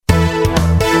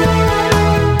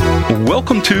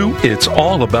Welcome to It's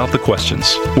All About the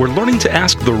Questions, where learning to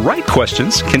ask the right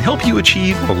questions can help you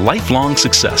achieve lifelong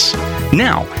success.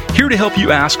 Now, here to help you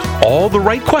ask all the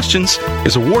right questions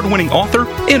is award-winning author,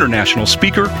 international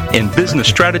speaker, and business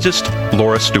strategist,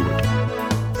 Laura Stewart.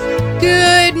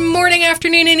 Good morning,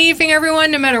 afternoon, and evening,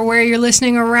 everyone. No matter where you're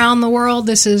listening around the world,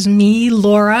 this is me,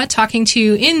 Laura, talking to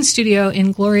you in studio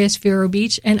in glorious Vero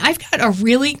Beach. And I've got a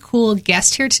really cool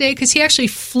guest here today because he actually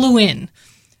flew in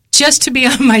just to be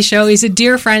on my show. He's a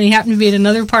dear friend. He happened to be in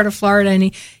another part of Florida, and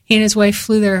he and his wife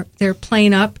flew their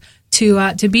plane up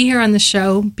to be here on the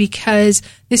show because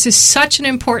this is such an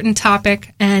important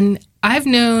topic. And I've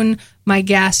known my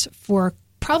guest for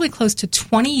probably close to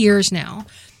 20 years now.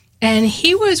 And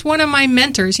he was one of my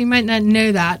mentors. You might not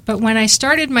know that. But when I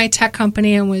started my tech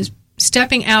company and was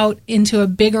stepping out into a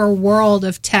bigger world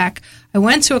of tech, I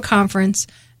went to a conference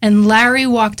and Larry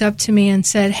walked up to me and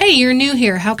said, "Hey, you're new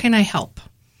here. How can I help?"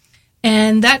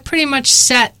 And that pretty much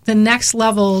set the next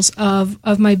levels of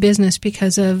my business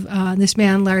because of this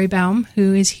man, Larry Baum,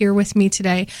 who is here with me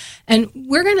today. And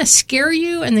we're going to scare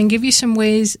you and then give you some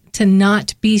ways to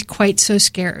not be quite so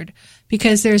scared.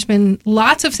 Because there's been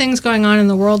lots of things going on in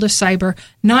the world of cyber,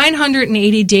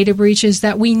 980 data breaches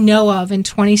that we know of in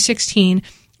 2016,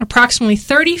 approximately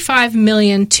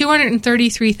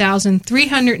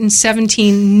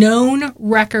 35,233,317 known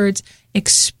records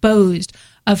exposed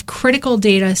of critical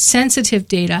data, sensitive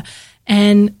data.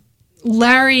 And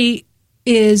Larry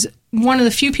is one of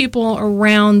the few people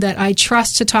around that I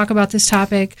trust to talk about this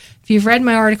topic. If you've read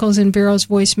my articles in Vero's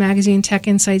Voice magazine, Tech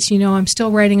Insights, you know I'm still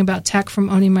writing about tech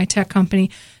from owning my tech company.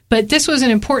 But this was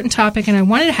an important topic, and I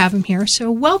wanted to have him here.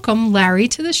 So welcome, Larry,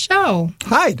 to the show.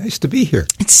 Hi, nice to be here.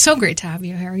 It's so great to have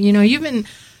you here. You know, you've been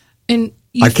in...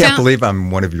 I can't believe I'm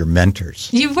one of your mentors.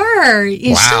 You were.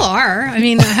 You still are. I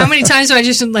mean, how many times do I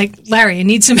just like, Larry, I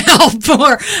need some help,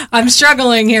 or I'm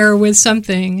struggling here with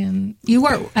something. And you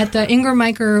were at the Ingram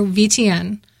Micro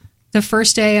VTN the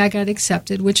first day I got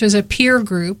accepted, which was a peer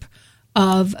group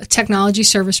of technology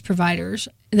service providers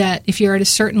that if you're at a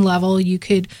certain level, you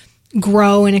could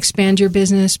grow and expand your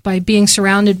business by being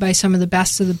surrounded by some of the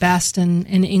best of the best. And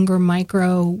Ingram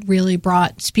Micro really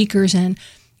brought speakers in.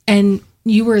 And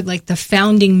you were like the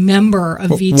founding member of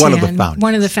VTN.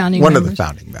 One of the founding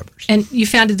members. And you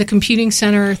founded the Computing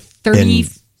Center 40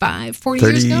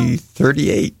 years ago?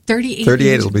 38. 38.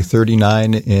 It'll be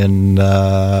 39 in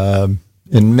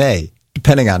May,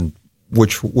 depending on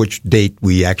which date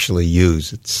we actually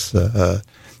use. It's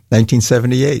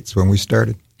 1978 is when we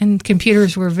started. And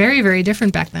computers were very, very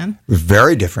different back then.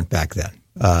 Very different back then.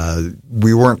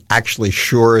 We weren't actually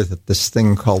sure that this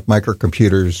thing called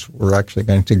microcomputers were actually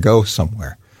going to go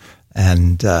somewhere.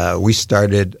 And we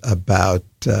started about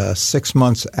 6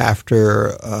 months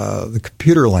after the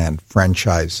Computerland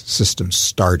franchise system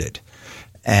started.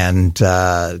 And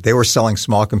they were selling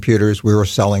small computers. We were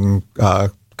selling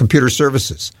computer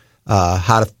services,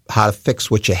 how to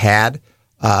fix what you had,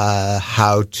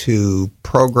 how to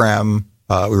program.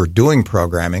 We were doing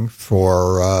programming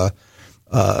for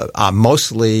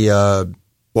mostly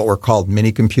what were called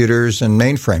mini computers and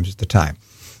mainframes at the time.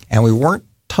 And we weren't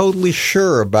totally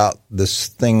sure about this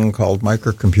thing called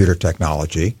microcomputer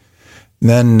technology. And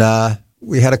then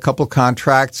we had a couple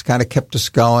contracts, kind of kept us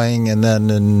going. And then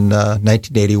in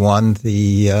 1981,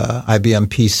 the IBM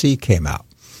PC came out.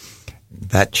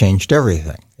 That changed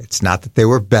everything. It's not that they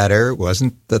were better. It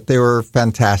wasn't that they were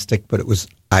fantastic, but it was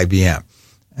IBM.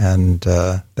 And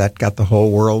that got the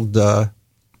whole world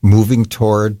moving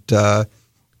toward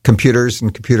computers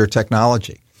and computer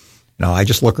technology. You know, I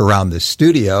just look around this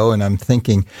studio and I'm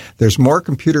thinking there's more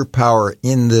computer power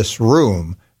in this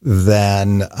room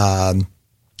than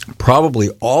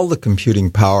probably all the computing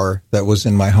power that was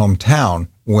in my hometown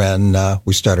when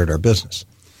we started our business.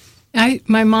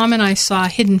 My mom and I saw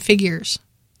Hidden Figures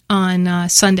on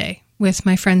Sunday with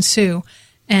my friend Sue.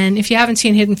 And if you haven't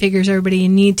seen Hidden Figures, everybody, you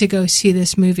need to go see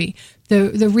this movie.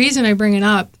 The reason I bring it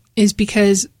up is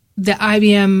because the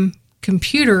IBM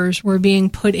computers were being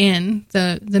put in,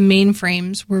 the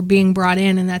mainframes were being brought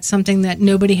in, and that's something that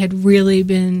nobody had really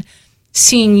been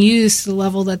seeing used to the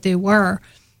level that they were.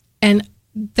 And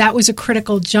that was a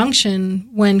critical junction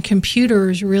when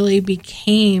computers really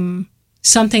became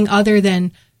something other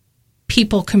than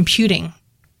people computing.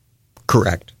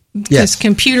 Correct. Because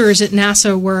computers at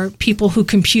NASA were people who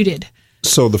computed.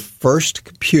 So the first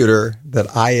computer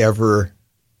that I ever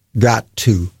got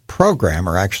to program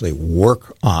or actually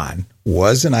work on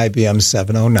was an IBM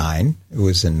 709. It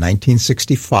was in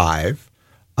 1965,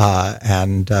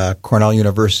 and Cornell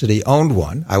University owned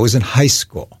one. I was in high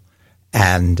school,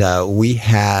 and we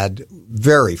had,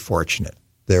 very fortunate,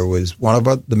 there was one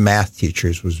of the math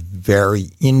teachers was very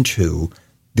into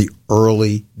the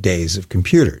early days of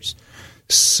computers.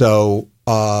 So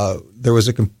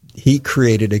he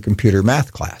created a computer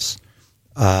math class.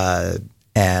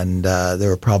 And there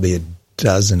were probably a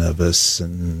dozen of us,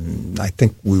 and I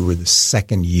think we were the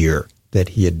second year that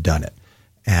he had done it.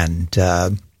 And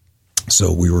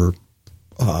so we were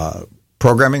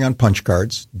programming on punch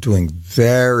cards, doing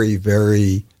very,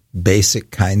 very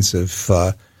basic kinds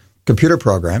of computer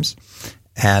programs,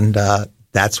 and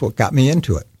that's what got me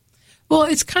into it. Well,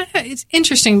 it's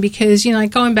interesting because,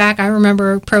 like going back, I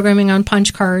remember programming on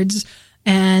punch cards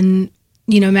and,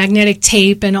 magnetic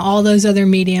tape and all those other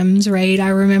mediums, right? I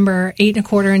remember 8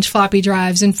 1/4 inch floppy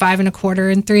drives and 5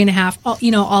 1/4 and 3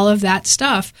 1/2, all of that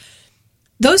stuff.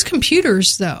 Those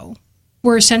computers, though,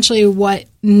 were essentially what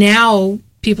now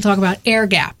people talk about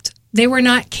air-gapped. They were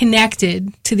not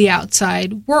connected to the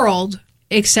outside world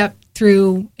except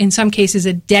through, in some cases,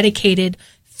 a dedicated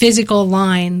physical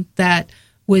line that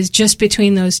was just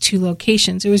between those two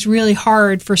locations. It was really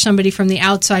hard for somebody from the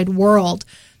outside world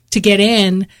to get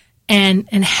in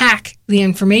and hack the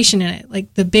information in it.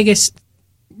 Like the biggest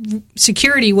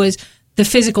security was the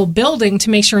physical building to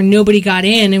make sure nobody got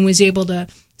in and was able to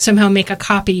somehow make a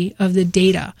copy of the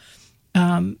data.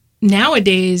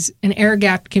 Nowadays, an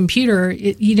air-gapped computer,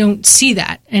 you don't see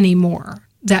that anymore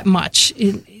that much.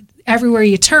 Everywhere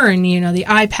you turn, the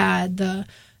iPad, the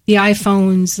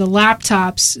iPhones, the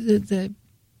laptops, the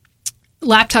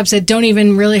laptops that don't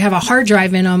even really have a hard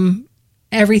drive in them,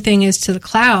 everything is to the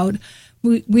cloud.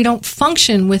 We don't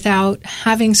function without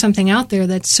having something out there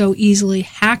that's so easily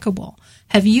hackable.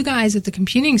 Have you guys at the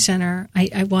Computing Center,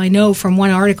 I know from one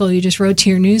article you just wrote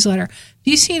to your newsletter, have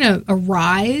you seen a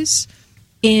rise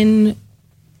in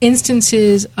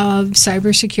instances of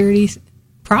cybersecurity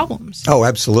problems? Oh,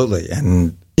 absolutely.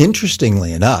 And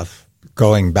interestingly enough,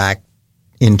 going back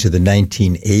into the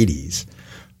 1980s,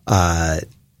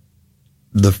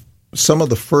 some of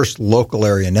the first local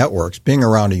area networks, being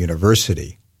around a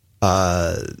university,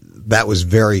 that was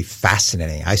very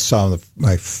fascinating. I saw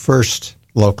my first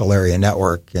local area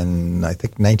network in, I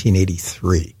think,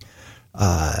 1983.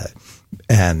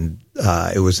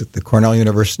 It was at the Cornell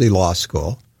University Law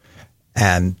School,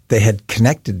 and they had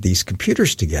connected these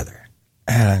computers together.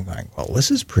 And I'm going, well,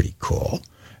 this is pretty cool.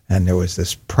 And there was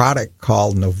this product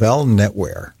called Novell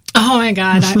NetWare. Oh my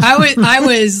God! I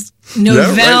was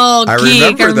Novell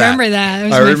geek. I remember that. It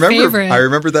was my favorite. I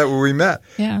remember that when we met.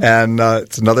 Yeah. And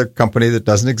it's another company that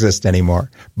doesn't exist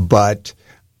anymore. But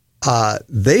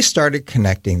they started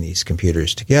connecting these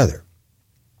computers together.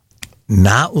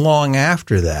 Not long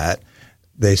after that,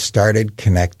 they started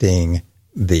connecting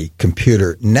the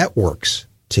computer networks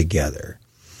together.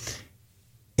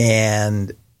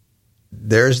 And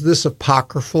there's this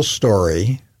apocryphal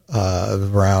story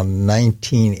of around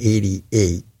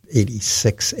 1988,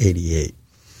 86, 88.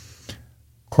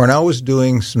 Cornell was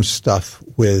doing some stuff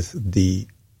with the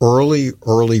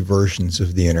early versions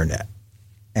of the internet,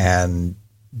 and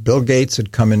Bill Gates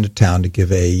had come into town to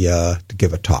give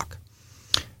a talk.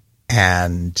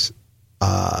 And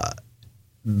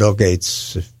Bill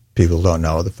Gates, if people don't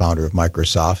know, the founder of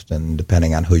Microsoft, and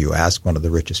depending on who you ask, one of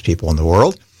the richest people in the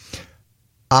world.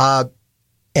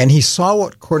 And he saw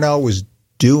what Cornell was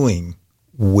doing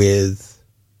with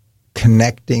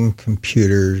connecting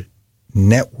computer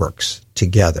networks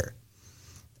together.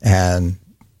 And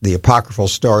the apocryphal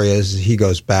story is he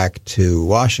goes back to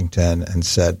Washington and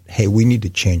said, hey, we need to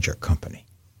change our company.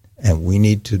 And we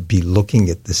need to be looking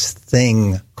at this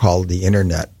thing called the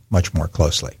internet much more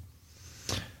closely.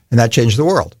 And that changed the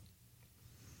world.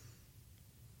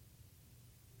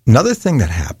 Another thing that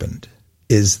happened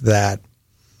is that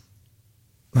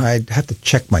I'd have to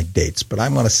check my dates, but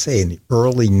I'm going to say in the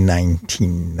early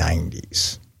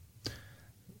 1990s,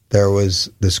 there was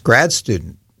this grad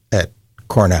student at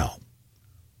Cornell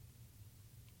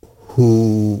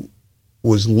who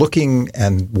was looking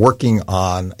and working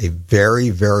on a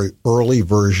very, very early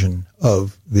version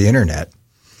of the internet.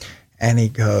 And he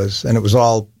goes, and it was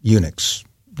all Unix.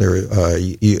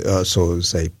 So it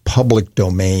was a public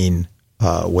domain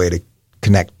way to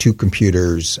connect two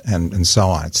computers and so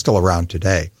on. It's still around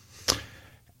today.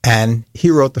 And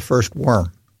he wrote the first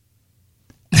worm.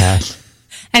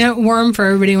 And a worm, for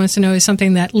everybody who wants to know, is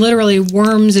something that literally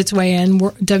worms its way in.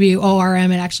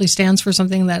 WORM, it actually stands for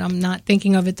something that I'm not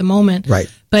thinking of at the moment. Right.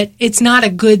 But it's not a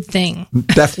good thing.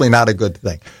 Definitely not a good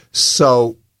thing.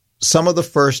 So some of the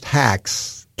first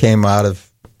hacks came out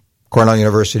of Cornell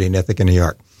University in Ithaca, New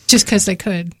York. Just because they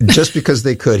could. Just because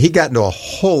they could. He got into a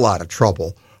whole lot of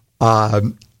trouble.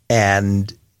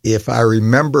 And if I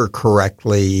remember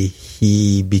correctly,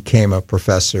 he became a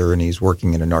professor and he's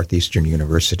working in a Northeastern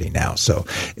university now. So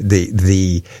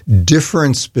the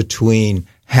difference between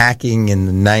hacking in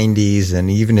the 90s and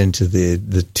even into the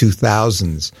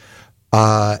 2000s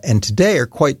and today are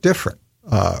quite different.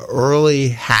 Early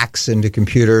hacks into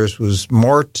computers was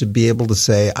more to be able to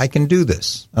say, I can do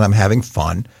this, and I'm having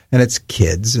fun, and it's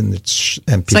kids and people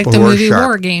it's like the who are movie sharp.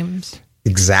 War Games.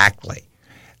 Exactly.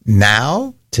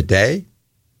 Now, today,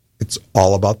 it's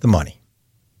all about the money,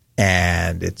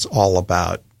 and it's all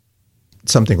about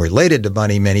something related to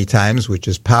money many times, which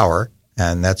is power,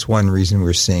 and that's one reason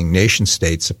we're seeing nation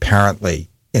states apparently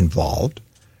involved.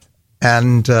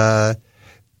 And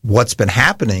what's been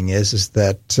happening is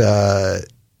that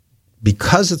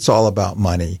because it's all about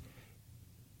money,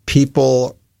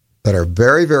 people that are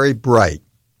very, very bright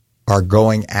are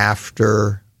going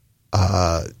after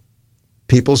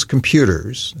people's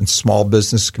computers and small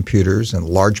business computers and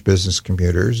large business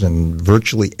computers and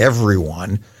virtually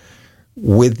everyone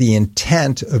with the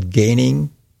intent of gaining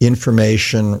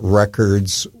information,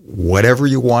 records, whatever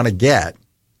you want to get,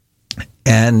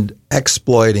 and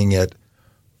exploiting it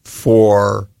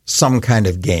for some kind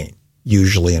of gain,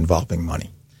 usually involving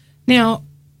money. Now,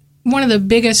 one of the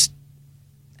biggest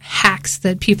hacks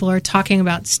that people are talking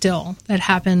about still that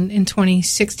happened in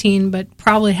 2016, but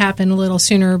probably happened a little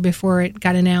sooner before it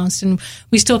got announced, and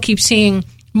we still keep seeing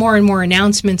more and more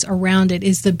announcements around it,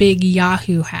 is the big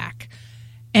Yahoo hack.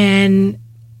 And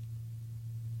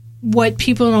what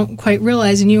people don't quite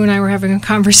realize, and you and I were having a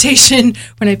conversation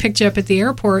when I picked you up at the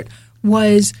airport,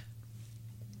 was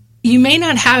you may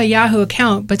not have a Yahoo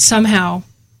account, but somehow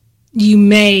you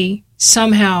may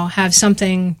somehow have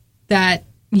something that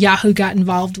Yahoo got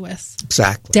involved with.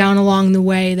 Exactly. Down along the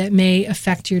way that may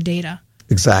affect your data.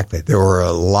 Exactly. There were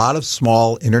a lot of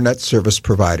small internet service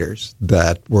providers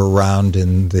that were around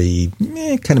in the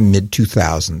kind of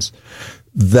mid-2000s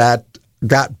that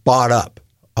got bought up.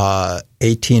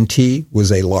 AT&T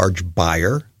was a large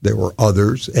buyer. There were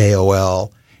others,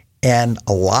 AOL, and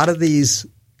a lot of these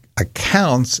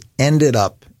accounts ended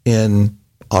up in,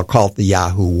 I'll call it the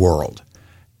Yahoo world.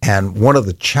 And one of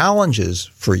the challenges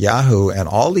for Yahoo and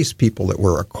all these people that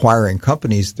were acquiring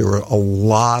companies, there were a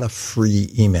lot of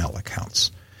free email accounts.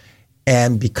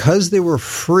 And because they were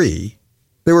free,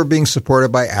 they were being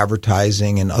supported by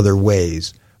advertising and other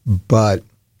ways. But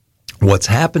what's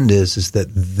happened is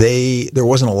that there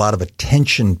wasn't a lot of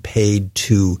attention paid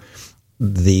to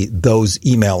those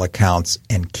email accounts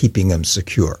and keeping them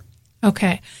secure.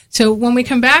 Okay. So when we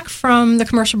come back from the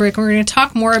commercial break, we're going to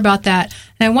talk more about that.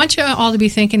 And I want you all to be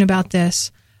thinking about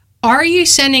this. Are you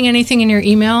sending anything in your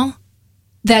email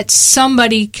that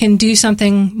somebody can do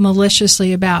something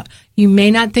maliciously about? You may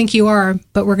not think you are,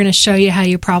 but we're going to show you how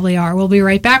you probably are. We'll be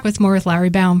right back with more with Larry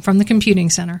Baum from the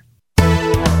Computing Center.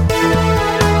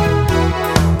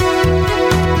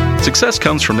 Success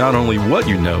comes from not only what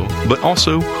you know, but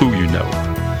also who you know.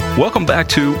 Welcome back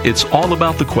to It's All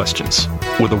About the Questions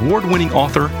with award-winning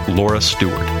author Laura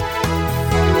Stewart.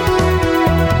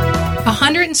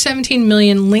 117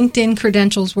 million LinkedIn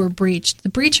credentials were breached. The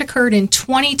breach occurred in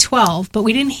 2012, but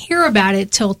we didn't hear about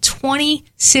it till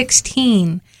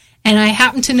 2016. And I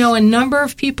happen to know a number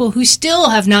of people who still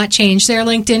have not changed their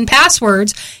LinkedIn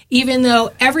passwords, even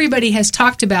though everybody has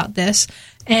talked about this.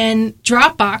 And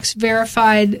Dropbox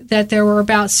verified that there were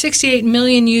about 68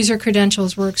 million user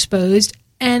credentials were exposed.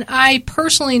 And I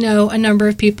personally know a number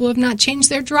of people who have not changed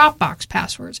their Dropbox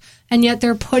passwords, and yet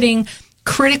they're putting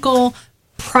critical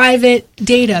private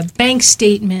data, bank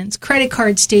statements, credit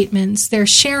card statements. They're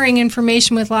sharing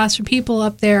information with lots of people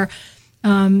up there.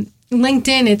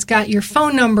 LinkedIn, it's got your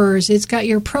phone numbers, it's got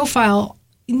your profile,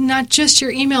 not just your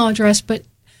email address. But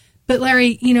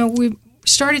Larry, we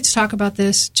started to talk about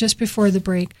this just before the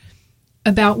break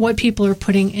about what people are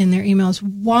putting in their emails.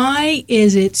 Why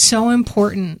is it so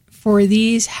important for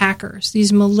these hackers,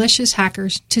 these malicious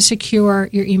hackers, to secure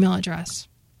your email address?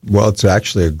 Well, it's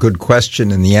actually a good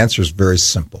question, and the answer is very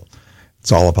simple.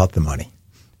 It's all about the money.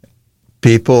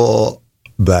 People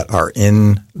that are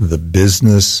in the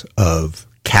business of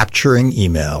capturing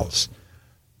emails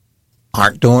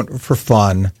aren't doing it for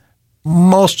fun.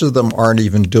 Most of them aren't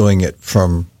even doing it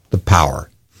for the power,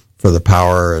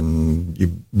 and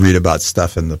you read about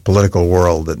stuff in the political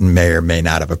world that may or may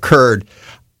not have occurred.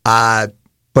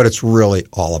 But it's really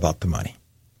all about the money.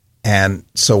 And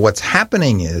so what's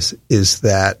happening is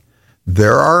that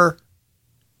there are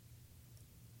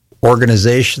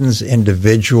organizations,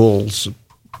 individuals,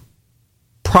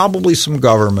 probably some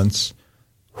governments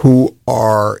who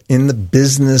are in the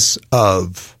business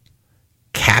of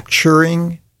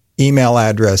capturing email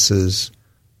addresses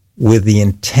with the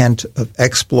intent of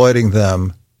exploiting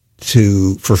them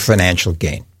for financial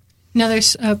gain. Now,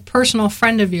 there's a personal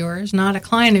friend of yours, not a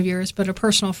client of yours, but a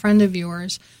personal friend of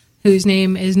yours, whose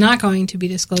name is not going to be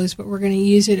disclosed, but we're going to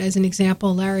use it as an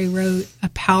example. Larry wrote a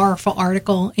powerful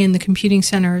article in the Computing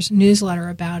Center's newsletter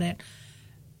about it.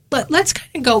 But let's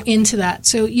kind of go into that.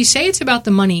 So you say it's about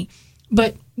the money,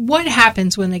 but what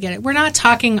happens when they get it? We're not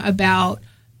talking about,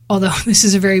 although this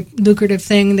is a very lucrative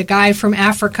thing, the guy from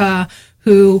Africa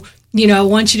who,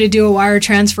 wants you to do a wire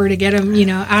transfer to get him,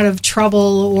 out of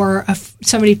trouble, or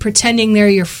somebody pretending they're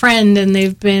your friend and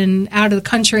they've been out of the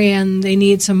country and they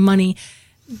need some money.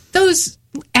 Those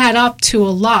add up to a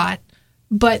lot,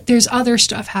 but there's other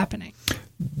stuff happening.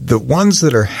 The ones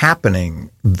that are happening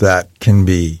that can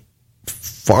be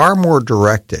far more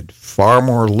directed, far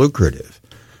more lucrative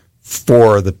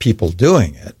for the people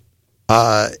doing it,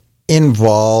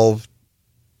 involve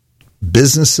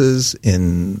businesses.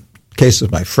 In case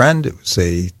of my friend,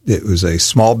 it was a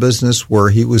small business where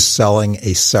he was selling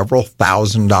a several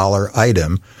 $1,000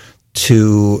 item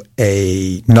to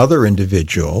another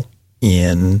individual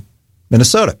in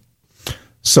Minnesota.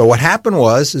 So what happened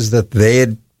is that they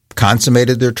had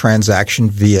consummated their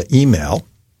transaction via email,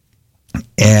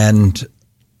 and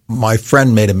my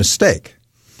friend made a mistake.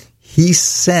 He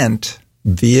sent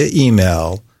via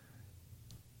email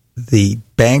the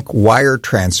bank wire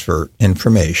transfer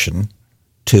information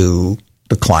to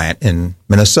the client in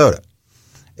Minnesota.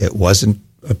 It wasn't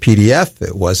a PDF.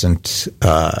 It wasn't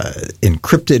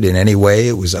encrypted in any way.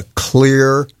 It was a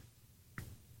clear,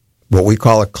 what we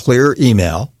call a clear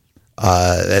email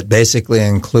that basically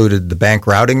included the bank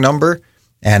routing number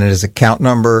and his account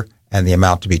number and the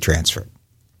amount to be transferred,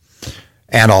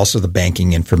 and also the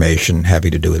banking information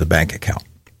having to do with the bank account.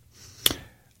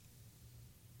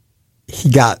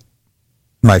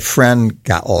 My friend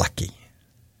got lucky.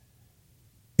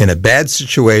 In a bad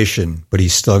situation, but he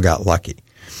still got lucky.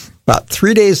 About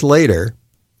 3 days later,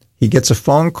 he gets a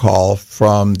phone call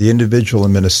from the individual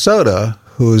in Minnesota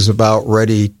who's about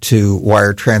ready to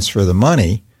wire transfer the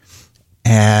money,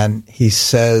 and he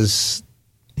says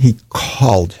he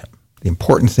called him. The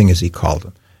important thing is he called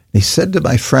him. He said to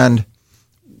my friend,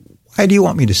 "Why do you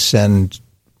want me to send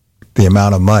the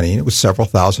amount of money," it was several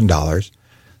 $1,000s,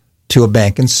 "to a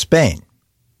bank in Spain?"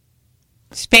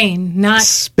 Spain, not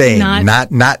Spain,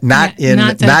 not in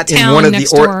one of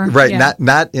the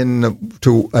not in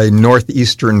to a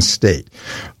northeastern state.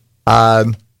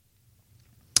 And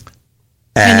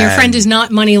your friend is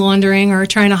not money laundering or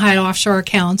trying to hide offshore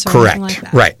accounts or anything like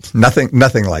that. Right.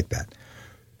 Nothing like that.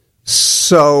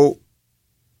 So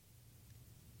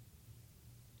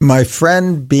my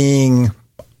friend, being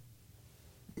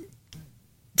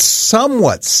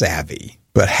somewhat savvy,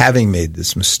 but having made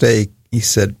this mistake, he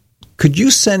said, "Could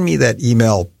you send me that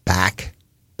email back,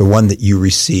 the one that you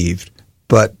received,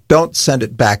 but don't send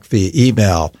it back via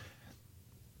email.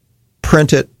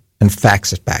 Print it and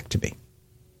fax it back to me."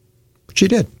 Which he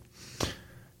did.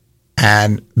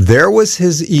 And there was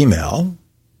his email,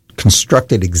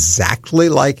 constructed exactly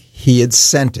like he had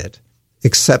sent it,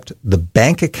 except the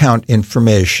bank account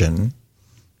information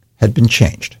had been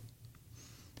changed.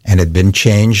 And had been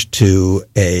changed to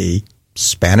a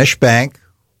Spanish bank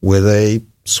with a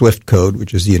SWIFT code,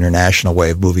 which is the international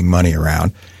way of moving money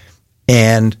around,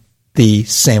 and the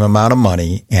same amount of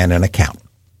money and an account.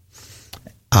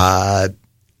 And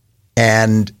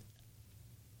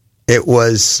it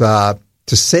was, to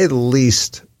say the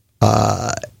least,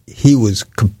 he was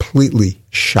completely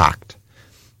shocked,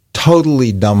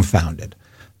 totally dumbfounded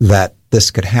that this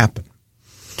could happen.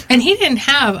 And he didn't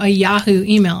have a Yahoo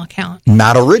email account.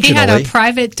 Not originally. He had a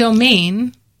private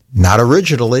domain. Not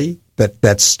originally.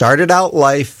 That started out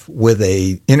life with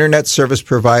a internet service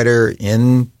provider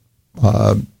in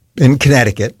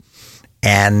Connecticut,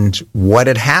 and what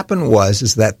had happened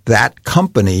is that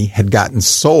company had gotten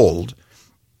sold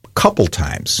a couple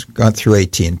times, gone through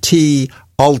AT&T,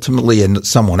 ultimately, and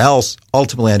someone else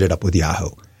ultimately ended up with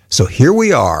Yahoo. So here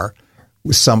we are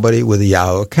with somebody with a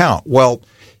Yahoo account. Well,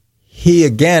 he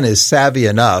again is savvy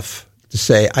enough to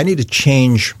say, "I need to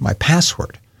change my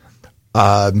password."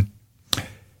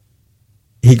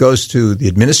 He goes to the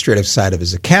administrative side of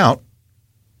his account,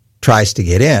 tries to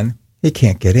get in. He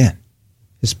can't get in.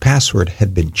 His password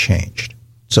had been changed.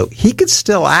 So he could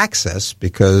still access,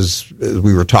 because as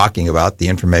we were talking about, the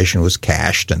information was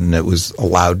cached and it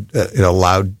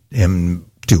allowed him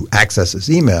to access his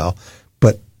email,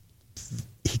 but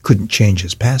he couldn't change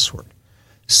his password.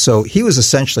 So he was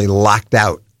essentially locked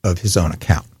out of his own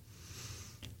account.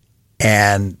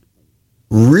 And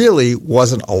really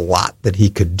wasn't a lot that he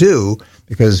could do,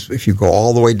 because if you go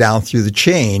all the way down through the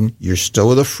chain, you're still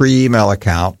with a free email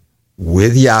account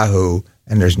with Yahoo,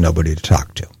 and there's nobody to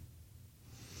talk to.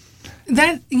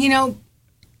 That,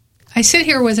 I sit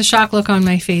here with a shocked look on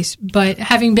my face, but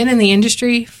having been in the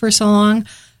industry for so long,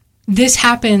 this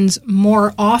happens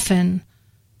more often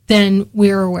than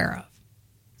we're aware of.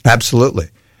 Absolutely.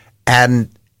 And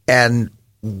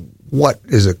what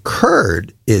has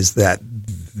occurred is that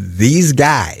these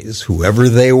guys, whoever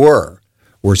they were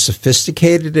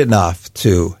sophisticated enough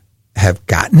to have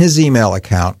gotten his email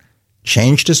account,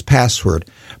 changed his password,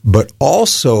 but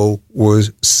also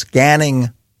was scanning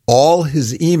all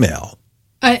his email.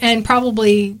 And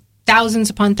probably thousands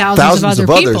upon thousands of other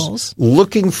people's.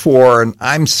 Looking for, and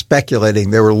I'm speculating,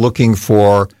 they were looking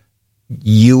for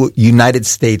United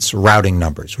States routing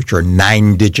numbers, which are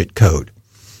 9-digit code.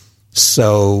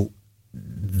 So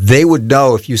they would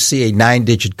know if you see a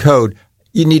 9-digit code,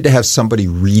 you need to have somebody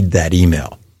read that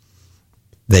email.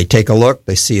 They take a look,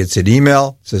 they see it's an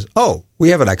email, it says, oh, we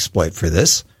have an exploit for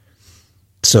this.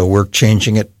 So we're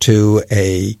changing it to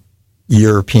a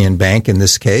European bank in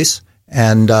this case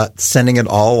and sending it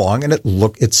all along, and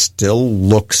it still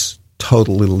looks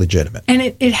totally legitimate. And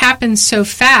it happens so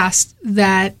fast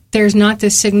that there's not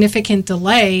this significant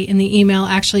delay in the email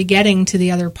actually getting to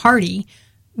the other party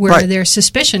where there's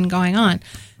suspicion going on.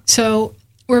 So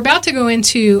we're about to go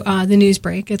into the news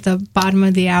break at the bottom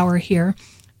of the hour here.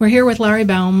 We're here with Larry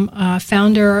Baum,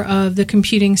 founder of the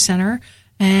Computing Center.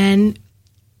 And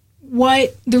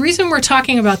the reason we're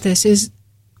talking about this is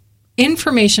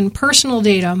information, personal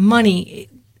data, money,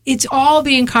 it's all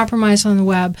being compromised on the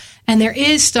web, and there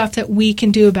is stuff that we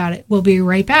can do about it. We'll be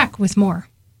right back with more.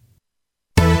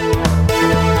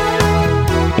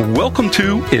 Welcome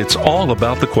to It's All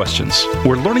About the Questions,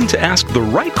 where learning to ask the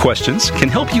right questions can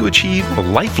help you achieve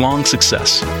lifelong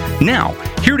success. Now,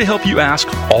 here to help you ask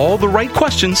all the right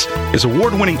questions is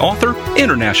award-winning author,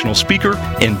 international speaker,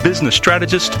 and business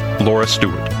strategist, Laura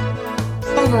Stewart.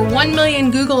 Over 1 million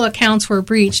Google accounts were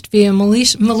breached via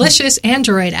malicious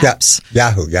Android apps.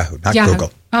 Yahoo, not Yahoo.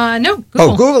 Google. No, Google.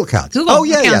 Oh, Google accounts. Google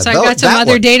accounts. I got some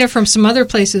other data from some other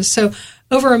places. So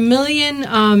over 1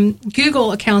 million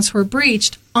Google accounts were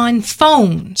breached on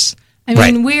phones. I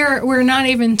mean, we're not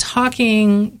even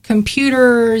talking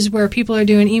computers where people are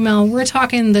doing email. We're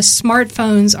talking the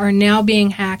smartphones are now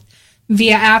being hacked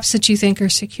via apps that you think are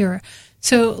secure.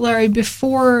 So, Larry,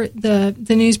 before the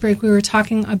news break, we were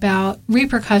talking about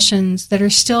repercussions that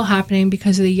are still happening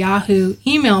because of the Yahoo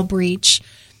email breach,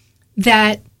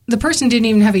 that the person didn't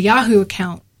even have a Yahoo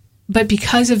account, but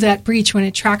because of that breach, when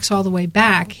it tracks all the way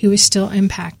back, he was still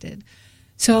impacted.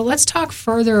 So let's talk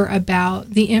further about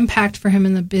the impact for him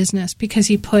in the business because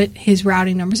he put his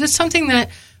routing numbers. It's something that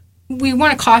we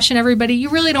want to caution everybody. You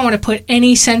really don't want to put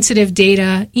any sensitive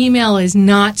data. Email is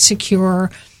not secure.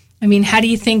 I mean, how do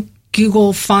you think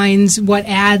Google finds what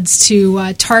ads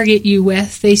to target you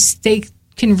with? They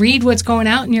can read what's going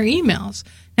out in your emails.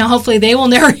 Now, hopefully they will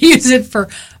never use it for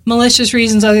malicious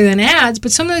reasons other than ads,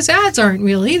 but some of those ads aren't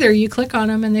real either. You click on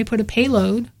them and they put a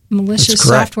payload, malicious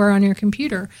software on your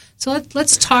computer. So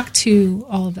let's talk to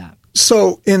all of that.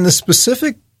 So in the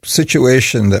specific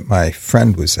situation that my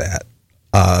friend was at,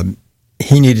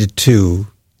 he needed to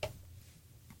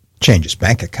change his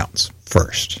bank accounts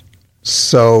first.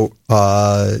 So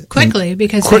quickly,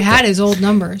 because they had his old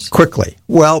numbers. Quickly.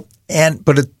 Well,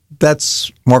 but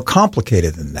that's more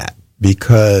complicated than that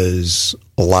because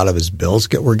a lot of his bills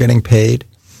were getting paid.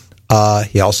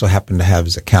 He also happened to have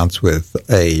his accounts with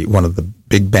one of the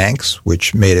big banks,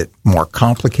 which made it more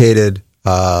complicated,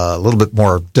 a little bit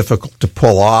more difficult to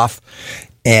pull off,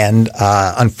 and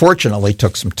unfortunately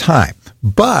took some time.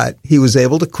 But he was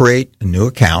able to create a new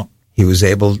account. He was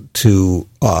able to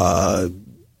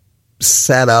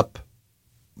set up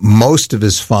most of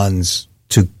his funds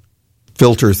to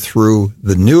filter through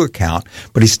the new account,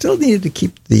 but he still needed to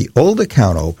keep the old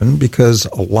account open because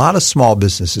a lot of small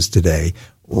businesses today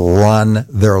run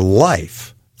their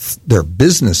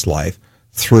business life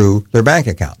through their bank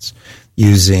accounts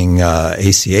using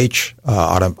ACH,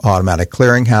 automatic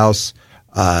clearinghouse,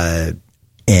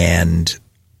 and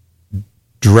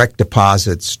direct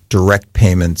deposits, direct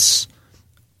payments.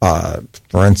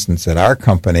 For instance, at our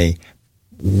company,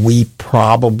 we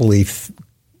probably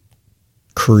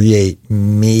create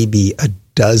maybe a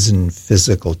dozen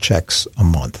physical checks a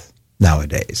month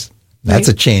nowadays. That's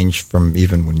a change from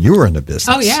even when you were in the business.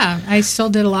 Oh, yeah. I still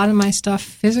did a lot of my stuff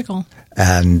physical.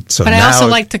 And so but I also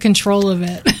like the control of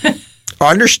it. I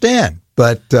understand.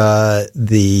 But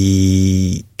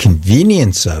the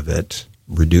convenience of it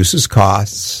reduces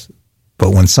costs.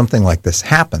 But when something like this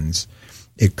happens,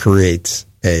 it creates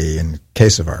in the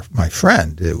case of my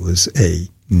friend, it was a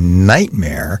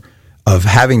nightmare of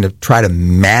having to try to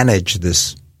manage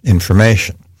this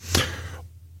information.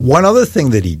 One other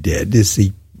thing that he did is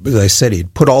he as I said,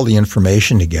 he'd put all the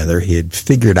information together. He had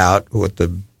figured out what the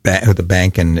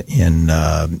bank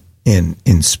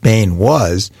in Spain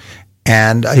was,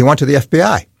 and he went to the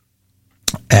FBI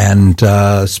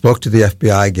and spoke to the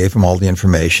FBI, gave him all the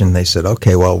information. They said,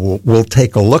 "Okay, well, we'll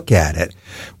take a look at it."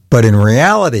 But in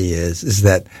reality, is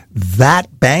that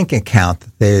bank account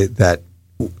that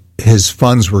his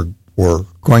funds were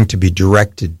going to be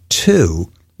directed to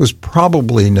was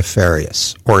probably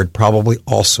nefarious, or had probably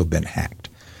also been hacked.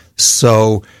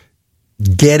 So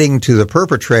getting to the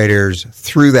perpetrators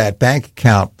through that bank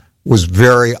account was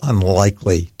very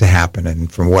unlikely to happen,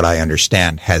 and from what I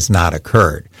understand, has not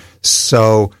occurred.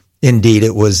 So indeed,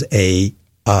 it was a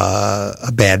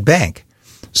bad bank.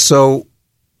 So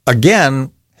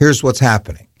again, here's what's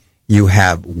happening. You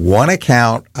have one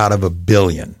account out of 1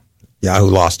 billion. Yahoo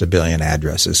lost 1 billion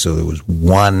addresses, so there was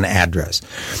one address.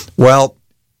 Well,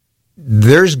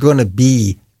 there's going to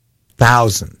be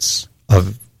thousands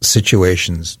of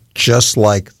situations just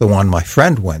like the one my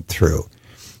friend went through.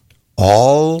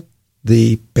 All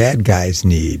the bad guys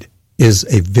need is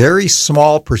a very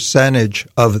small percentage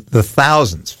of the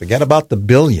thousands, forget about the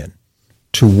billion,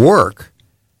 to work.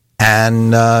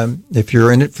 And if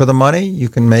you're in it for the money, you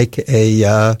can make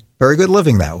a very good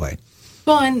living that way.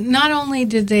 Well, and not only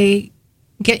did they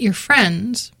get your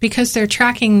friends, because they're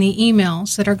tracking the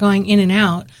emails that are going in and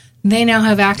out, they now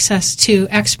have access to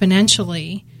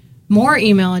exponentially more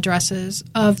email addresses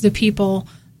of the people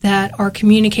that are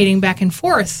communicating back and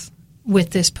forth with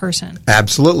this person.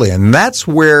 Absolutely. And that's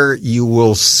where you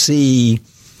will see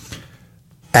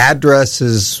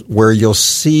addresses where you'll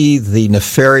see the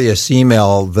nefarious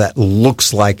email that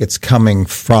looks like it's coming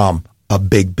from a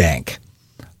big bank.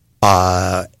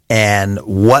 And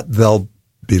what they'll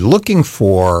be looking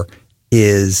for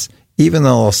is, even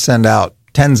though they'll send out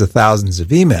tens of thousands of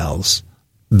emails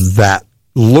that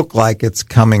look like it's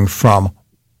coming from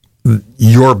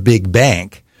your big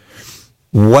bank,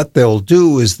 what they'll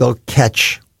do is they'll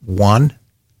catch one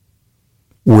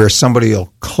where somebody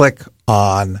will click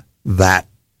on that,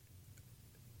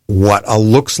 what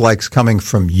looks like coming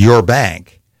from your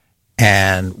bank,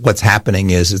 and what's happening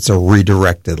is it's a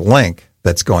redirected link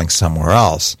that's going somewhere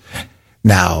else.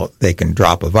 Now, they can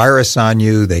drop a virus on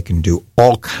you. They can do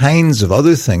all kinds of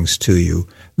other things to you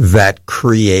that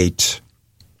create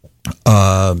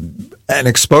an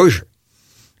exposure.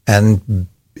 And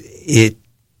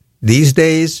these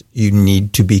days, you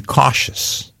need to be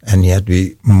cautious, and you have to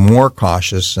be more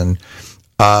cautious. And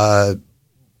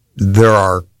there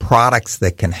are products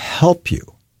that can help you.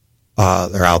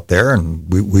 They're out there,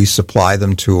 and we supply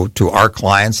them to our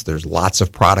clients. There's lots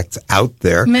of products out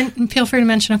there. Feel free to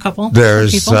mention a couple.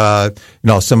 There's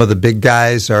some of the big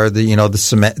guys are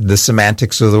the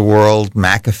Semantics of the world,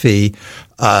 McAfee.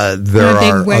 There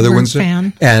are other ones,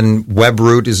 fan. And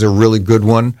WebRoot is a really good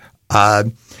one.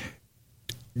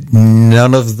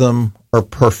 None of them are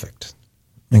perfect,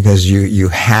 because you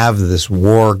have this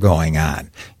war going on.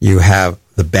 You have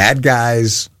the bad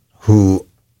guys who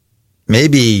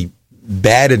maybe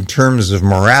bad in terms of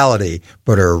morality,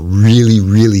 but are really,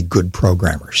 really good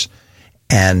programmers.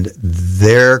 And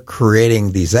they're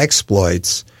creating these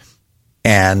exploits,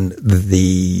 and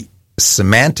the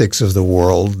Semantics of the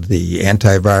world, the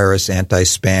antivirus,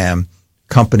 anti-spam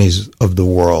companies of the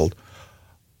world,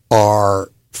 are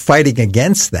fighting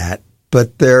against that,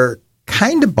 but they're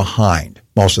kind of behind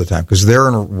most of the time, because they're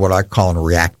in what I call in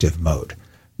reactive mode.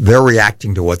 They're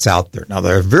reacting to what's out there. Now,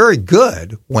 they're very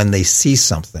good when they see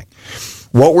something.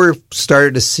 What we're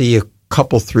started to see a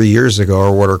couple, 3 years ago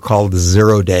are what are called the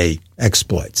zero-day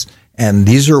exploits. And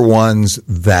these are ones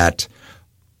that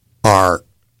are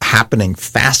happening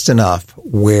fast enough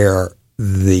where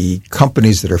the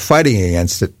companies that are fighting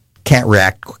against it can't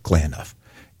react quickly enough.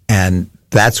 And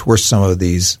that's where some of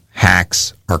these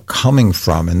hacks are coming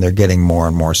from, and they're getting more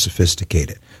and more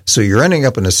sophisticated. So you're ending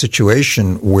up in a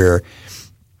situation where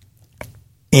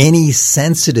any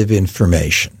sensitive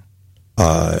information,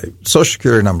 Social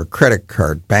Security number, credit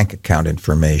card, bank account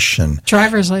information,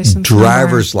 driver's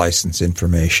license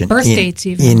information, birth dates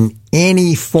even, in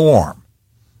any form,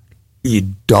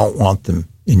 you don't want them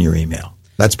in your email.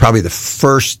 That's probably the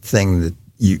first thing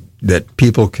that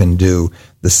people can do.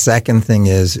 The second thing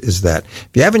is that if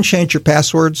you haven't changed your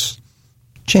passwords,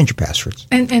 change your passwords.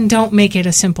 And don't make it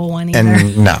a simple one either.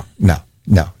 And no.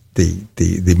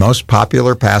 The most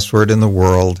popular password in the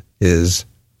world is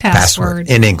password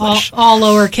in English. All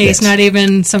lowercase, yes. Not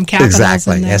even some capitals.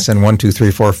 Exactly. In there. SN 1 2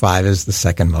 3 4 5 is the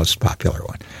second most popular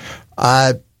one.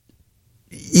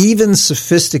 Even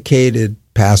sophisticated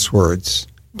passwords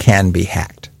can be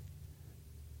hacked.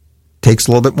 Takes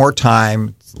a little bit more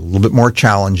time. It's a little bit more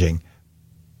challenging.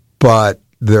 But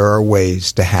there are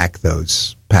ways to hack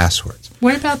those passwords.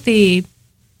 What about the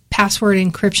password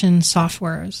encryption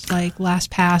softwares like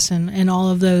LastPass and all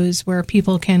of those where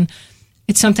people can,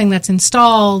 it's something that's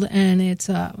installed and it's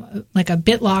like a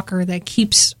BitLocker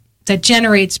that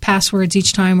generates passwords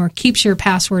each time or keeps your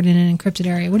password in an encrypted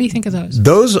area. What do you think of those?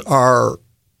 Those are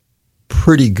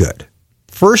pretty good.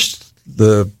 First,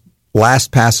 the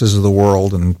LastPasses of the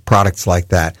world and products like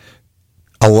that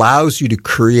allows you to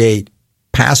create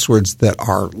passwords that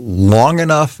are long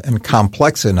enough and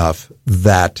complex enough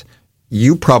that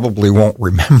you probably won't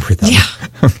remember them. Yeah.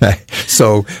 Okay.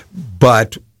 So,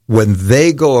 but when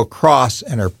they go across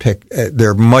and are picked,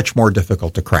 they're much more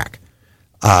difficult to crack.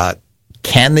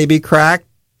 Can they be cracked?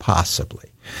 Possibly.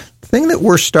 The thing that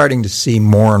we're starting to see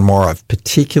more and more of,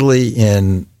 particularly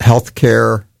in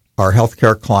healthcare, our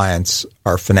healthcare clients,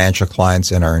 our financial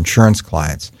clients, and our insurance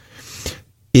clients,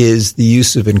 is the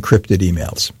use of encrypted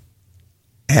emails.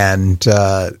 And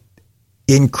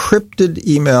encrypted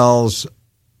emails,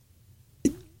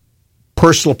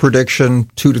 personal prediction,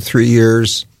 2 to 3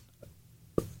 years,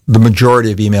 the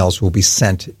majority of emails will be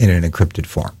sent in an encrypted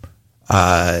form,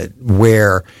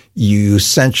 where you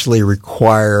essentially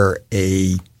require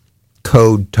a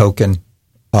code token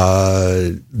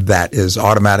that is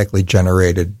automatically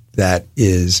generated, that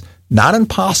is not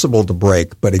impossible to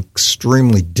break, but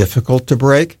extremely difficult to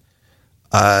break.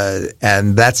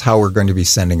 And that's how we're going to be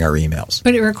sending our emails.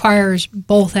 But it requires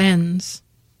both ends.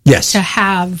 Yes. To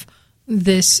have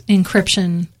this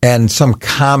encryption. And some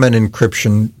common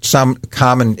encryption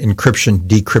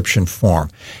decryption form.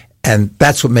 And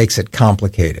that's what makes it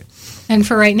complicated. And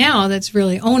for right now, that's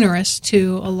really onerous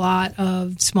to a lot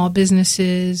of small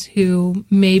businesses who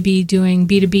may be doing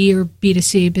B2B or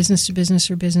B2C, business to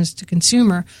business or business to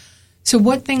consumer. So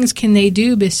what things can they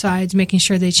do besides making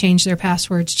sure they change their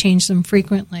passwords, change them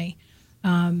frequently?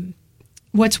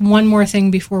 What's one more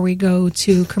thing before we go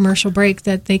to commercial break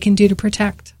that they can do to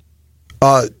protect?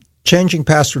 Changing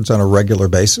passwords on a regular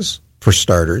basis, for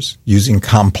starters, using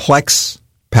complex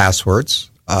passwords.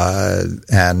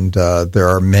 And there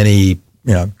are many,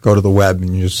 go to the web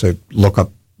and you just look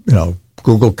up,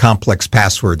 Google complex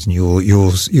passwords, and you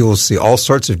will see all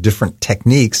sorts of different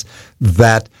techniques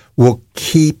that will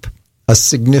keep a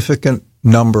significant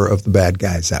number of the bad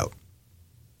guys out.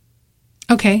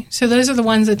 Okay, so those are the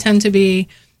ones that tend to be,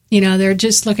 they're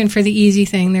just looking for the easy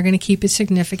thing. They're going to keep it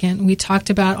significant. We talked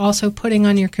about also putting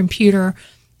on your computer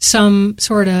some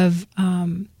sort of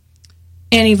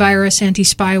antivirus,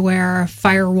 anti-spyware,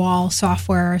 firewall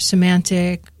software,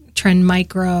 Symantec, Trend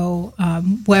Micro,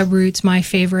 WebRoots, my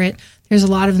favorite. There's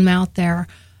a lot of them out there.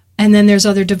 And then there's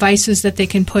other devices that they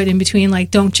can put in between, like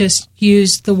don't just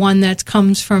use the one that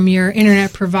comes from your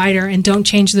internet provider and don't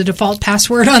change the default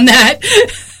password on that.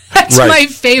 That's right. My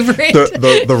favorite.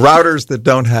 The routers that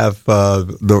don't have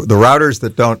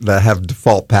that have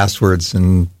default passwords,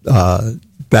 and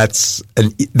that's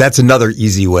another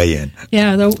easy way in.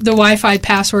 Yeah, the Wi-Fi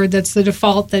password that's the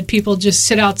default, that people just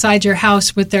sit outside your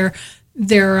house with their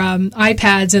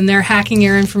iPads and they're hacking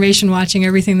your information, watching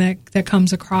everything that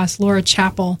comes across. Laura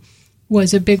Chappell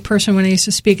was a big person when I used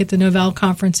to speak at the Novell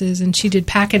conferences, and she did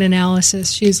packet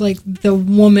analysis. She's like the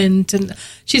woman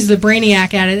she's the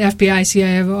brainiac at it. FBI,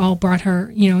 CIA have all brought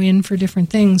her, in for different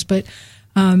things, but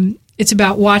it's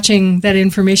about watching that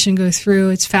information go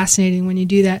through. It's fascinating when you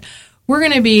do that. We're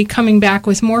going to be coming back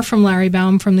with more from Larry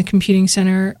Baum from the Computing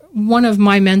Center, one of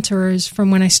my mentors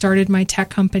from when I started my tech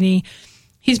company.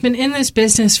 He's been in this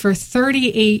business for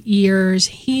 38 years.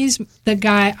 He's the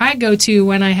guy I go to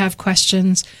when I have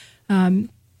questions.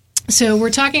 So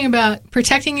we're talking about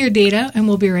protecting your data, and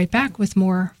we'll be right back with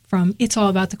more from It's All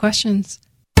About the Questions.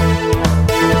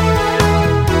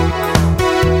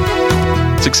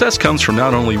 Success comes from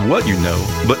not only what you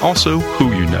know, but also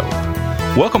who you know.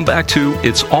 Welcome back to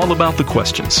It's All About the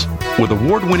Questions with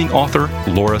award-winning author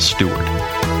Laura Stewart.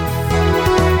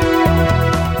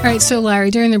 All right, so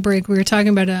Larry, during the break, we were talking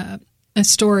about a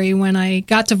story when I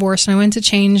got divorced and I went to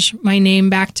change my name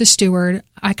back to Stewart.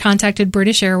 I contacted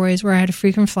British Airways, where I had a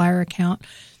frequent flyer account,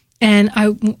 and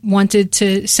I wanted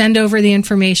to send over the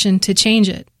information to change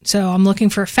it. So I'm looking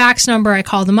for a fax number. I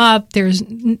called them up.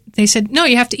 They said, no,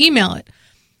 you have to email it.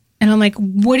 And I'm like,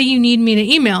 what do you need me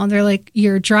to email? And they're like,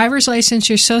 your driver's license,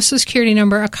 your social security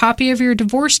number, a copy of your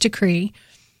divorce decree,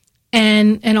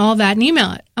 and all that, and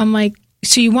email it. I'm like,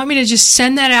 so you want me to just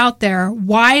send that out there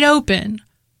wide open,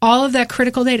 all of that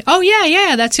critical data? Oh,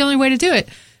 yeah, that's the only way to do it.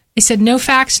 They said, no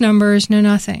fax numbers, no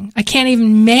nothing. I can't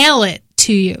even mail it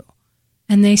to you.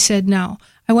 And they said, no.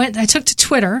 I took to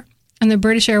Twitter and the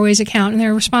British Airways account, and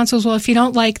their response was, well, if you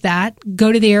don't like that,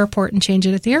 go to the airport and change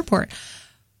it at the airport.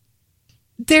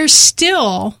 There's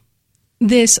still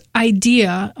this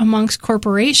idea amongst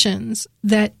corporations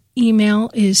that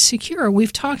email is secure.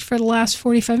 We've talked for the last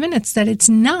 45 minutes that it's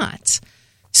not.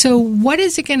 So what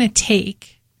is it going to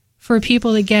take for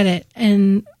people to get it?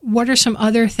 And what are some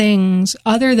other things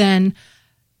other than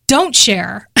don't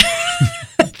share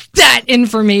that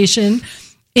information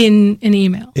in an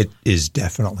email? It is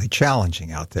definitely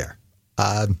challenging out there.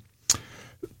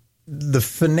 The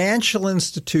financial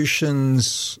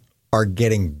institutions are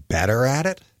getting better at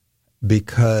it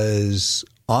because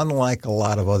unlike a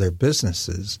lot of other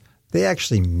businesses, they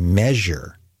actually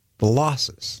measure the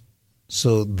losses.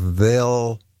 So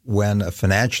when a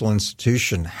financial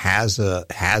institution has a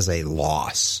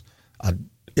loss,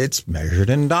 it's measured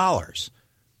in dollars.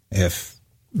 If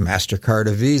MasterCard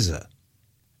or Visa,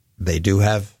 they do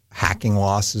have hacking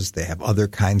losses, they have other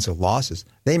kinds of losses,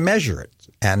 they measure it.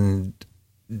 And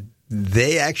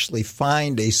they actually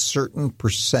find a certain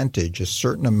percentage, a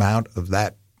certain amount of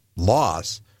that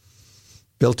loss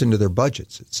built into their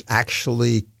budgets. It's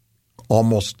actually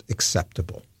almost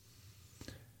acceptable.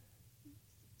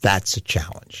 That's a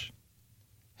challenge.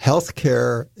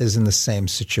 Healthcare is in the same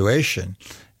situation,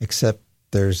 except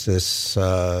there's this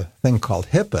thing called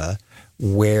HIPAA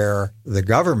where the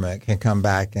government can come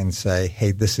back and say,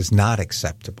 hey, this is not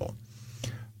acceptable.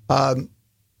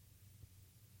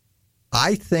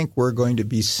 I think we're going to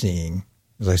be seeing,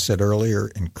 as I said earlier,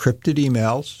 encrypted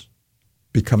emails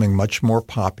becoming much more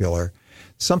popular.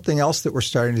 Something else that we're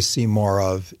starting to see more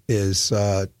of is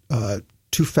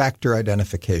two-factor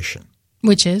identification.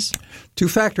 Which is?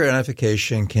 Two-factor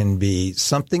identification can be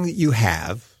something that you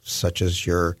have, such as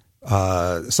your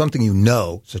something you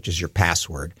know, such as your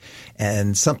password,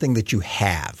 and something that you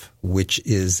have, which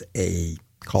is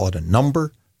call it a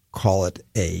number, call it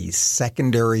a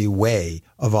secondary way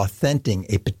of authenticating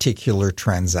a particular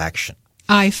transaction.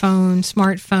 iPhone,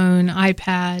 smartphone,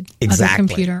 iPad, other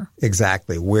computer.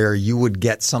 Exactly. Where you would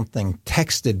get something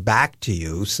texted back to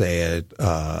you, say a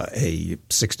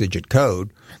 6-digit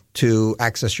code, to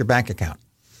access your bank account.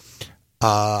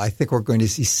 I think we're going to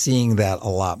be seeing that a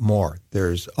lot more.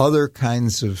 There's other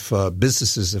kinds of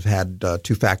businesses have had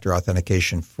two-factor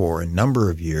authentication for a number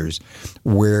of years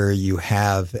where you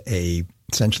have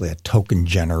essentially a token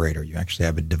generator. You actually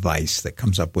have a device that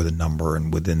comes up with a number,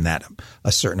 and within that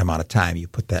a certain amount of time you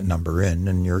put that number in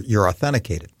and you're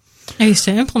authenticated. I used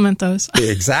to implement those.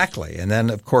 Exactly. And then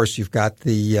of course you've got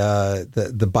the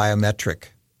biometric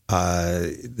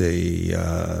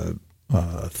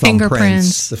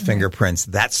fingerprints, the fingerprints,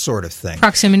 that sort of thing.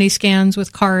 Proximity scans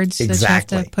with cards that you have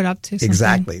to put up to something.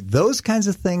 Exactly. Those kinds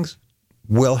of things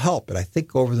will help. And I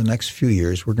think over the next few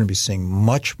years, we're going to be seeing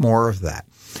much more of that.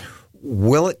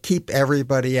 Will it keep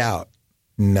everybody out?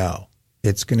 No.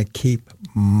 It's going to keep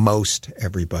most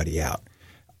everybody out.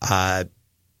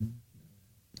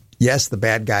 Yes, the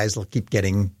bad guys will keep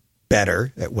getting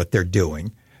better at what they're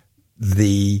doing.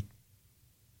 The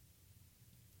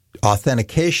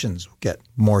authentications will get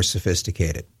more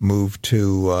sophisticated, move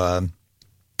to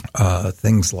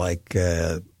things like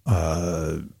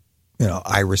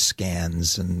iris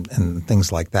scans and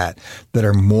things like that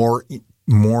are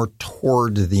more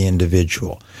toward the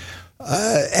individual.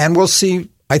 And we'll see,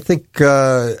 I think,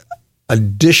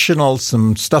 additional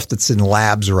some stuff that's in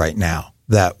labs right now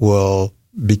that will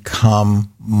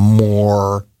become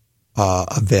more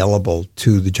available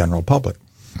to the general public.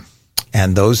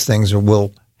 And those things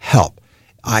will help.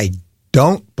 I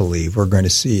don't believe we're going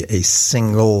to see a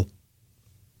single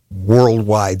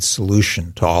worldwide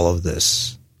solution to all of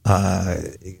this.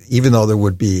 Even though there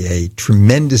would be a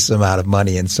tremendous amount of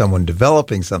money in someone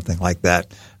developing something like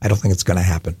that, I don't think it's going to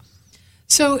happen.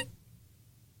 So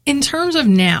in terms of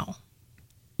now,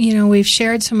 we've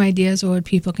shared some ideas of what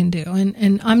people can do.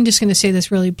 And I'm just going to say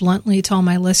this really bluntly to all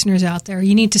my listeners out there.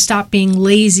 You need to stop being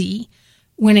lazy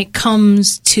when it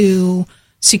comes to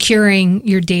securing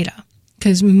your data,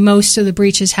 because most of the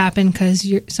breaches happen because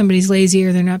somebody's lazy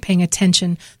or they're not paying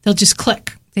attention. They'll just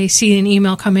click. They see an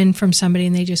email come in from somebody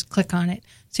and they just click on it.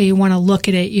 So you want to look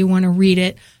at it. You want to read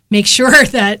it. Make sure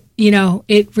that,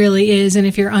 it really is. And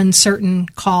if you're uncertain,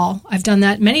 call. I've done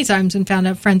that many times and found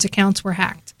out friends' accounts were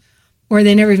hacked, or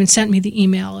they never even sent me the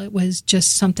email. It was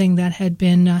just something that had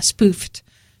been spoofed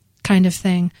kind of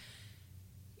thing.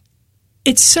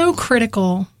 It's so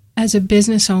critical as a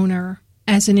business owner,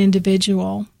 as an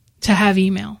individual, to have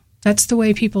email. That's the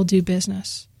way people do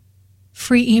business.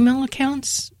 Free email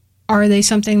accounts, are they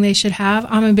something they should have?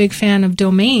 I'm a big fan of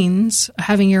domains,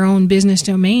 having your own business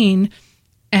domain,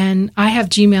 and I have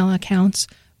Gmail accounts.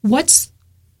 What's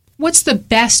the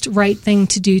best right thing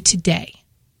to do today?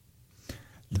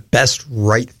 The best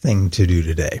right thing to do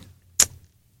today.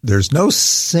 There's no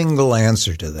single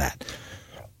answer to that.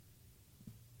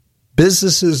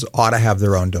 businesses ought to have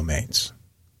their own domains.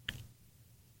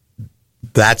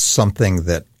 That's something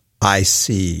that I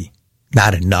see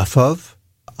not enough of.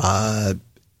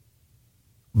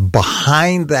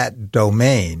 Behind that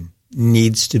domain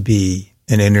needs to be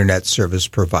an internet service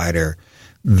provider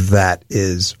that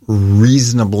is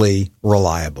reasonably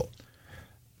reliable.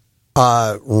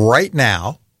 Right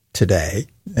now, today,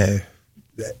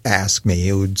 ask me,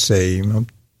 it would say,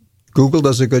 Google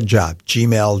does a good job.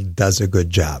 Gmail does a good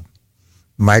job.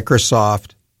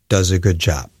 Microsoft does a good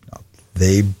job.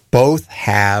 They both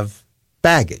have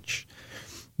baggage.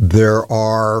 There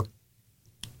are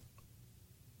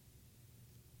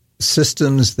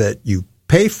systems that you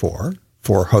pay for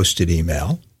hosted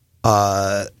email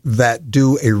that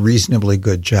do a reasonably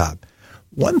good job.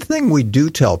 One thing we do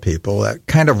tell people that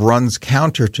kind of runs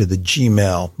counter to the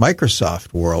Gmail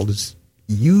Microsoft world is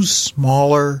use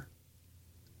smaller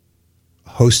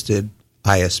hosted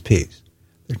ISPs.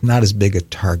 They're not as big a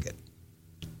target.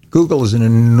 Google is an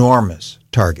enormous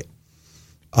target.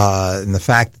 And the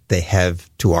fact that they have,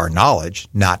 to our knowledge,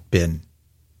 not been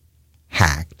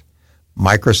hacked.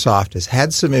 Microsoft has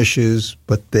had some issues,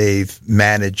 but they've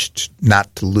managed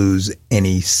not to lose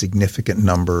any significant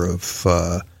number of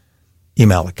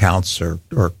email accounts or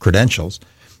credentials.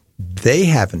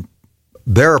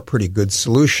 They're a pretty good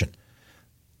solution.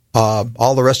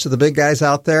 All the rest of the big guys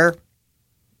out there,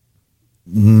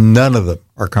 none of them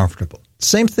are comfortable.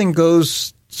 Same thing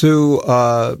goes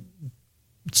to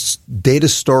data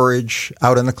storage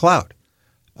out in the cloud.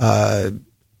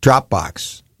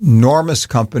 Dropbox, enormous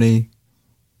company,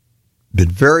 been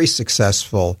very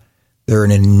successful. They're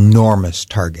an enormous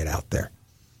target out there.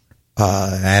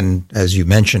 And as you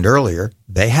mentioned earlier,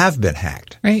 they have been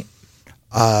hacked. Right.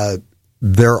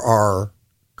 There are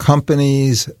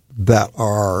companies that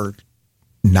are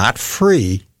not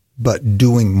free, but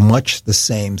doing much the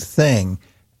same thing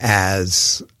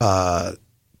as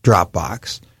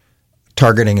Dropbox,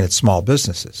 targeting at small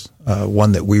businesses.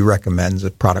 One that we recommend is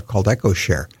a product called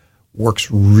EchoShare.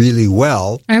 Works really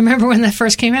well. I remember when that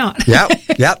first came out. yeah,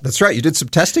 that's right. You did some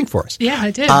testing for us. Yeah,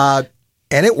 I did. And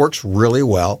it works really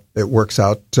well. It works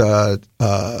out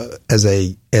as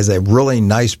a really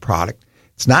nice product.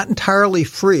 It's not entirely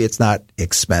free. It's not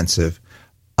expensive,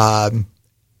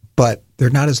 but they're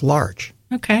not as large.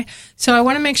 Okay. So I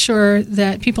want to make sure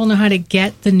that people know how to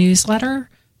get the newsletter,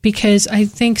 because I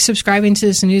think subscribing to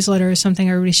this newsletter is something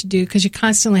everybody should do, because you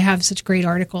constantly have such great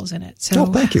articles in it. So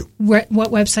thank you. What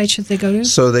website should they go to?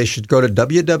 So they should go to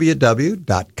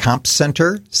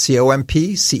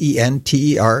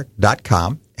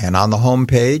www.compcenter.com. And on the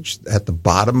homepage, at the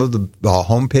bottom of the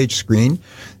homepage screen,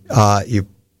 you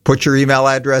put your email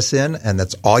address in, and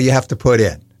that's all you have to put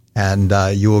in. And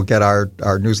you will get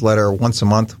our newsletter once a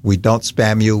month. We don't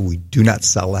spam you. We do not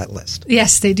sell that list.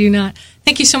 Yes, they do not.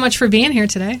 Thank you so much for being here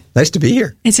today. Nice to be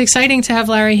here. It's exciting to have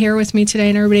Larry here with me today.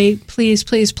 And everybody, please,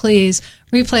 please, please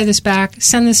replay this back.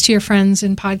 Send this to your friends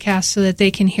in podcasts so that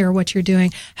they can hear what you're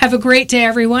doing. Have a great day,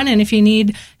 everyone. And if you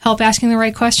need help asking the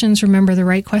right questions, remember the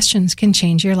right questions can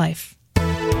change your life.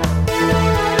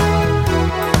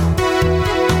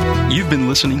 You've been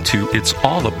listening to It's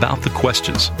All About the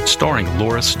Questions, starring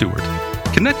Laura Stewart.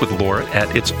 Connect with Laura at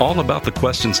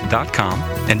it'sallaboutthequestions.com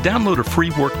and download a free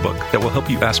workbook that will help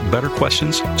you ask better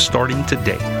questions starting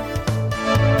today.